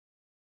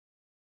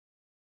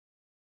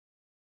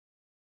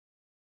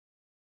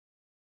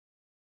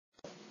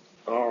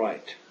All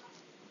right.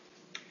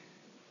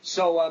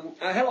 So,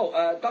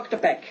 hello, Dr.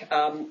 Beck.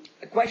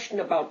 A question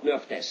about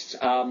nerve tests.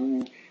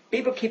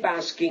 People keep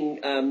asking,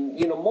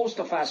 most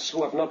of us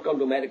who have not gone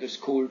to medical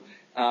school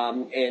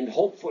and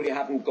hopefully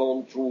haven't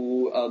gone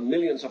through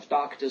millions of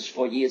doctors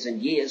for years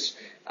and years,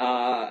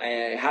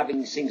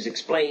 having things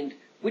explained,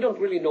 we don't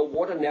really know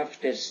what a nerve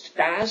test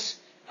does.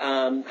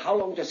 How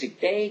long does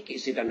it take?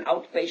 Is it an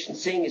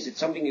outpatient thing? Is it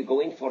something you go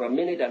in for a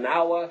minute, an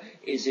hour?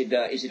 Is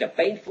it a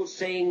painful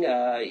thing?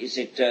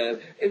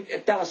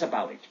 Tell us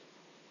about it.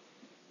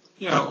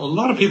 Yeah, a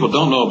lot of people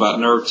don't know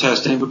about nerve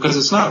testing because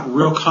it's not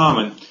real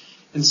common.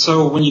 And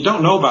so when you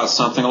don't know about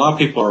something, a lot of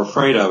people are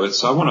afraid of it.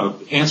 So I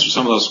want to answer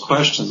some of those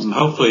questions and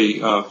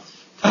hopefully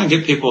kind of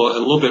get people a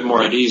little bit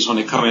more at ease when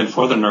they come in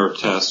for the nerve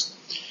test.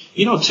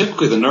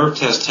 Typically the nerve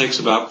test takes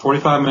about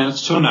 45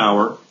 minutes to an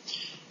hour.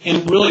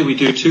 And really we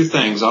do two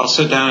things. I'll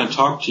sit down and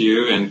talk to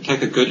you and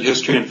take a good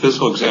history and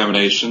physical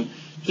examination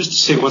just to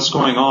see what's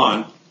going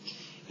on.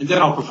 And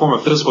then I'll perform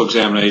a physical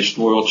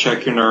examination where we'll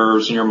check your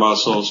nerves and your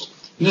muscles.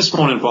 And this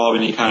won't involve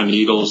any kind of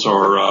needles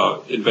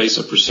or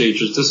invasive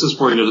procedures. This is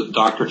where the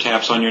doctor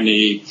taps on your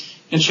knee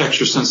and checks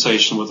your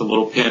sensation with a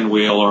little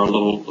pinwheel or a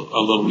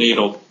little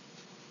needle.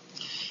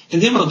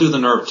 And then we'll do the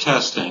nerve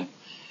testing.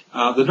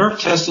 The nerve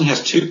testing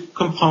has two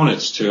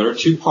components to it, or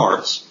two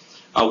parts.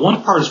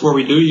 One part is where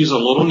we do use a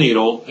little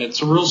needle.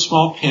 It's a real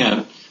small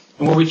pin,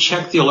 and where we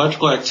check the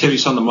electrical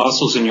activities on the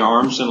muscles in your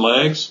arms and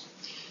legs.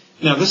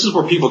 Now, this is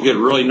where people get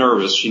really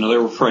nervous.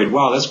 They're afraid,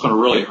 wow, that's going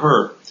to really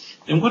hurt.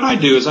 And what I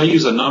do is I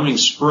use a numbing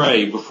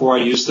spray before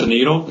I use the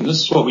needle, and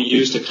this is what we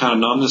use to kind of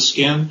numb the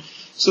skin,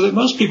 so that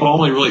most people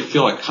only really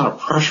feel a kind of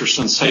pressure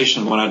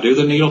sensation when I do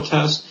the needle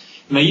test.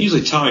 And they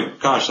usually tell me,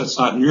 gosh, that's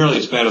not nearly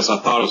as bad as I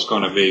thought it was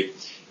going to be.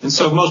 And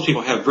so most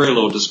people have very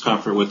little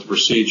discomfort with the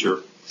procedure.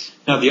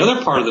 Now, the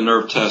other part of the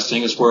nerve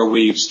testing is where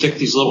we stick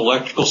these little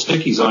electrical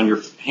stickies on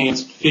your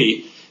hands and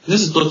feet. And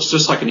this looks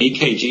just like an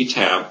EKG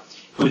tab.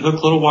 And we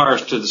hook little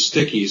wires to the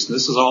stickies, and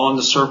this is all on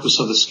the surface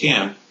of the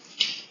skin.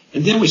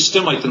 And then we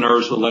stimulate the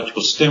nerves with an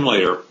electrical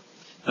stimulator.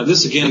 Now,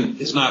 this, again,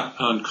 is not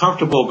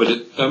uncomfortable, but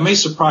it may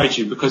surprise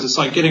you because it's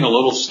like getting a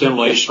little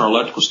stimulation or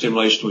electrical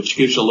stimulation, which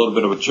gives you a little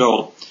bit of a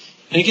jolt.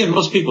 And, again,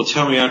 most people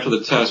tell me after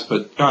the test,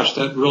 but, gosh,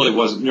 that really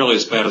wasn't nearly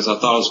as bad as I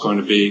thought it was going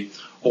to be,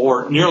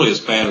 or nearly as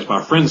bad as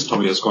my friends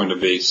told me it was going to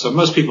be. So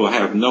most people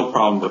have no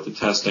problem with the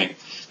testing.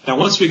 Now,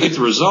 once we get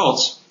the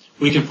results,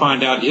 we can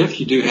find out if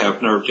you do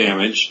have nerve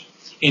damage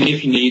and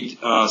if you need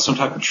some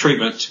type of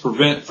treatment to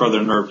prevent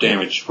further nerve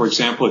damage. For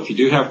example, if you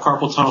do have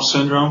carpal tunnel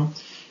syndrome,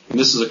 and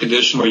this is a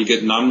condition where you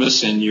get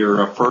numbness in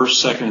your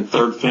first, second, and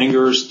third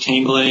fingers,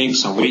 tingling,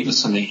 some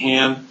weakness in the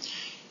hand,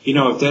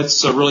 if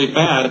that's really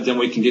bad, then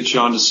we can get you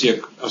on to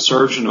see a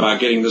surgeon about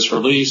getting this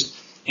released,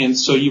 and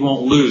so you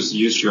won't lose the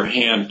use of your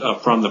hand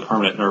from the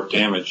permanent nerve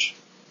damage.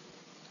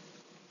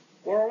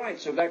 Well, all right,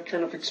 so that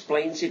kind of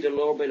explains it a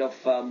little bit of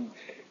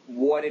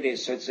what it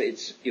is. So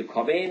it's you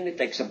come in, it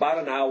takes about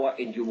an hour,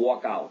 and you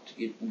walk out.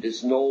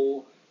 There's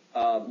no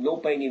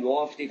pain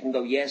involved, even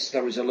though, yes,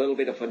 there is a little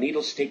bit of a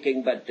needle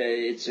sticking, but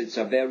it's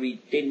a very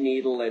thin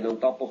needle, and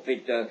on top of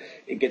it,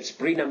 it gets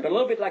pre-numbed. A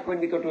little bit like when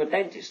we go to a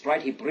dentist,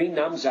 right? He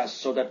pre-numbs us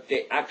so that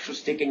the actual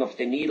sticking of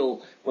the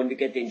needle when we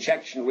get the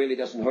injection really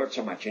doesn't hurt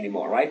so much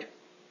anymore, right?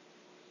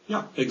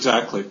 Yeah,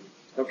 exactly.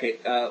 Okay,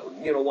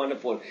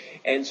 wonderful.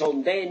 And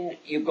so then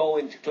you go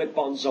and clip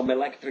on some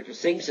electrical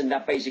things, and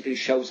that basically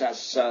shows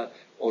us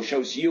or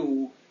shows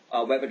you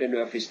whether the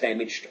nerve is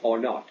damaged or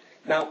not.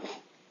 Now,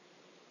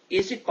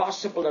 is it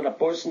possible that a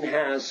person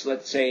has,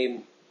 let's say,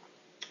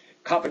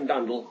 carpal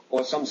tunnel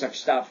or some such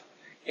stuff,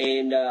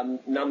 and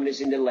numbness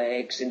in the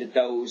legs, in the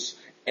toes,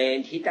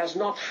 and he does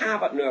not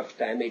have a nerve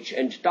damage,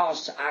 and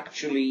thus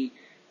actually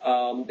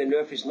the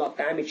nerve is not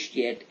damaged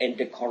yet, and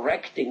the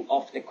correcting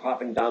of the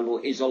carpal tunnel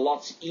is a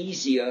lot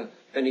easier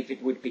than if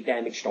it would be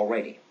damaged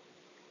already?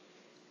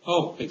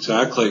 Oh,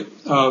 exactly.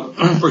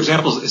 For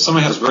example, if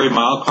somebody has very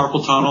mild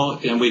carpal tunnel,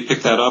 and we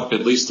pick that up,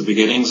 at least the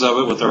beginnings of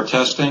it with our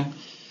testing,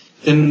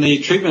 then the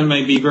treatment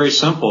may be very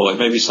simple. It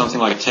may be something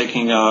like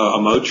taking a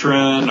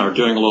Motrin or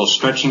doing a little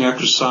stretching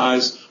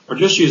exercise or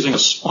just using a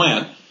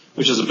splint,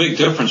 which is a big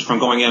difference from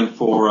going in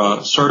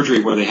for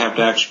surgery where they have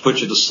to actually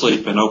put you to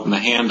sleep and open the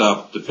hand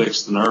up to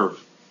fix the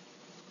nerve.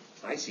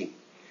 I see.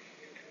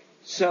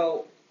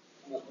 So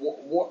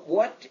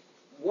what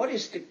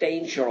is the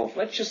danger of,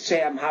 let's just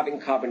say I'm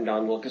having carpal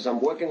tunnel because I'm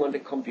working on the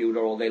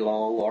computer all day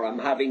long, or I'm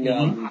having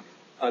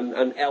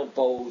an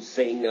elbow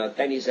thing, a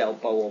tennis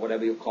elbow or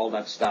whatever you call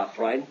that stuff,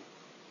 right?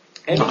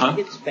 And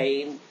it's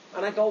pain,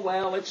 and I go,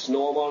 well, it's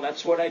normal,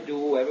 that's what I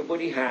do,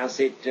 everybody has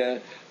it,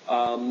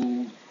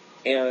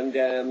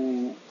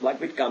 like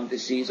with gum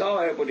disease,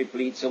 everybody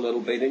bleeds a little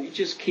bit, and you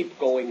just keep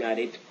going at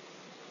it,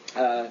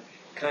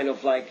 kind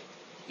of like,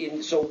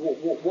 so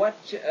what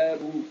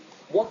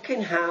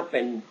can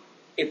happen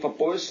if a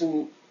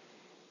person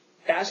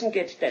doesn't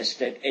get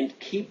tested and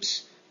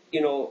keeps,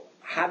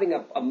 having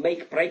a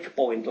make-break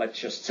point, let's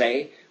just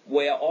say,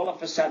 where all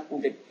of a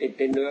sudden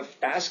the nerve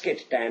does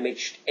get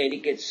damaged and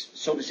it gets,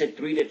 so to say,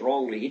 treated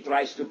wrongly. He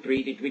tries to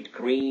treat it with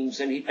creams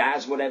and he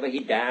does whatever he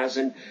does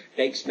and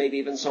takes maybe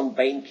even some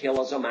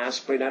painkillers, some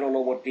aspirin. I don't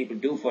know what people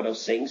do for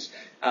those things.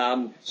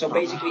 So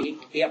basically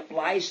he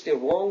applies the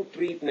wrong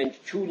treatment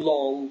too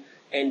long,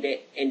 and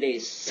the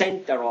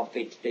center of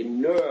it, the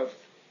nerve,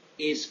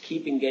 is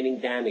keeping getting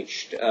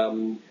damaged.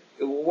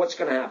 What's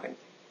going to happen?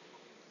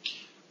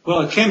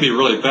 Well, it can be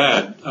really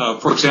bad.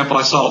 For example,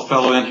 I saw a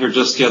fellow in here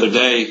just the other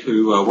day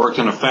who worked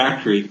in a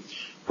factory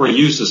where he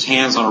used his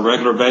hands on a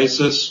regular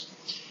basis,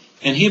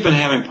 and he had been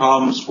having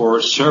problems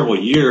for several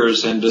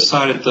years and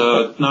decided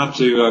not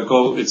to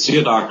go and see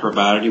a doctor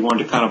about it. He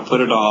wanted to kind of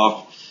put it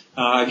off.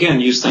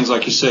 Again, use things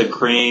like you said,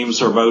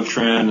 creams or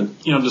Motrin,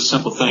 and just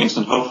simple things,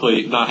 and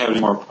hopefully not have any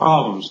more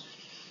problems.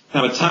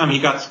 Now, by the time he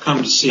got to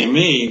come to see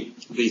me,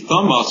 the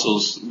thumb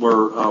muscles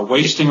were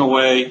wasting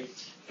away.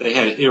 They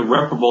had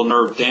irreparable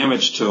nerve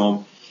damage to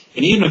them.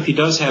 And even if he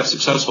does have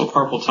successful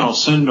carpal tunnel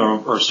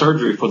syndrome or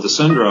surgery for the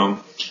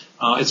syndrome,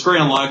 it's very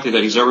unlikely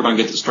that he's ever going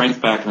to get the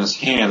strength back in his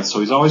hand. So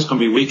he's always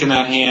going to be weak in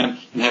that hand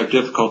and have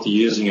difficulty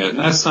using it. And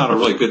that's not a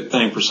really good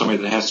thing for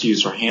somebody that has to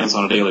use their hands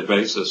on a daily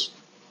basis.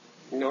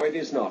 No, it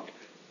is not.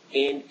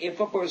 And if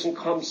a person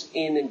comes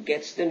in and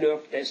gets the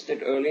nerve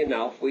tested early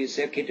enough, where you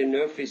say, okay, the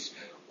nerve is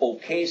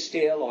okay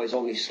still or is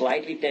only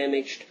slightly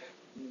damaged,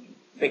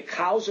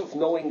 because of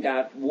knowing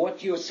that,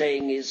 what you're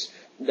saying is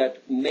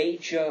that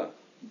major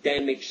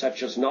damage,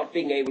 such as not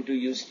being able to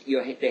use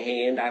the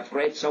hand. I've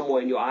read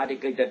somewhere in your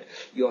article that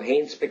your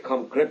hands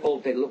become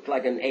crippled, they look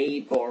like an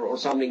ape or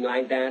something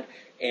like that,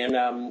 and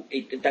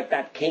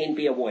that can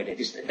be avoided.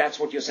 That's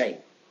what you're saying?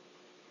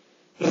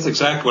 That's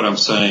exactly what I'm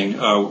saying.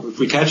 If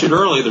we catch it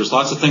early, there's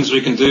lots of things we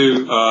can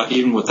do,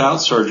 even without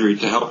surgery,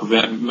 to help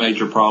prevent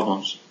major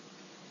problems.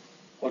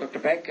 Well, Dr.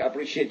 Beck, I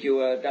appreciate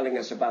you telling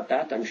us about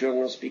that. I'm sure I'm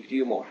going to speak to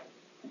you more.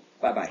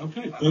 Bye-bye.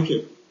 Okay, thank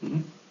you.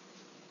 Mm-hmm.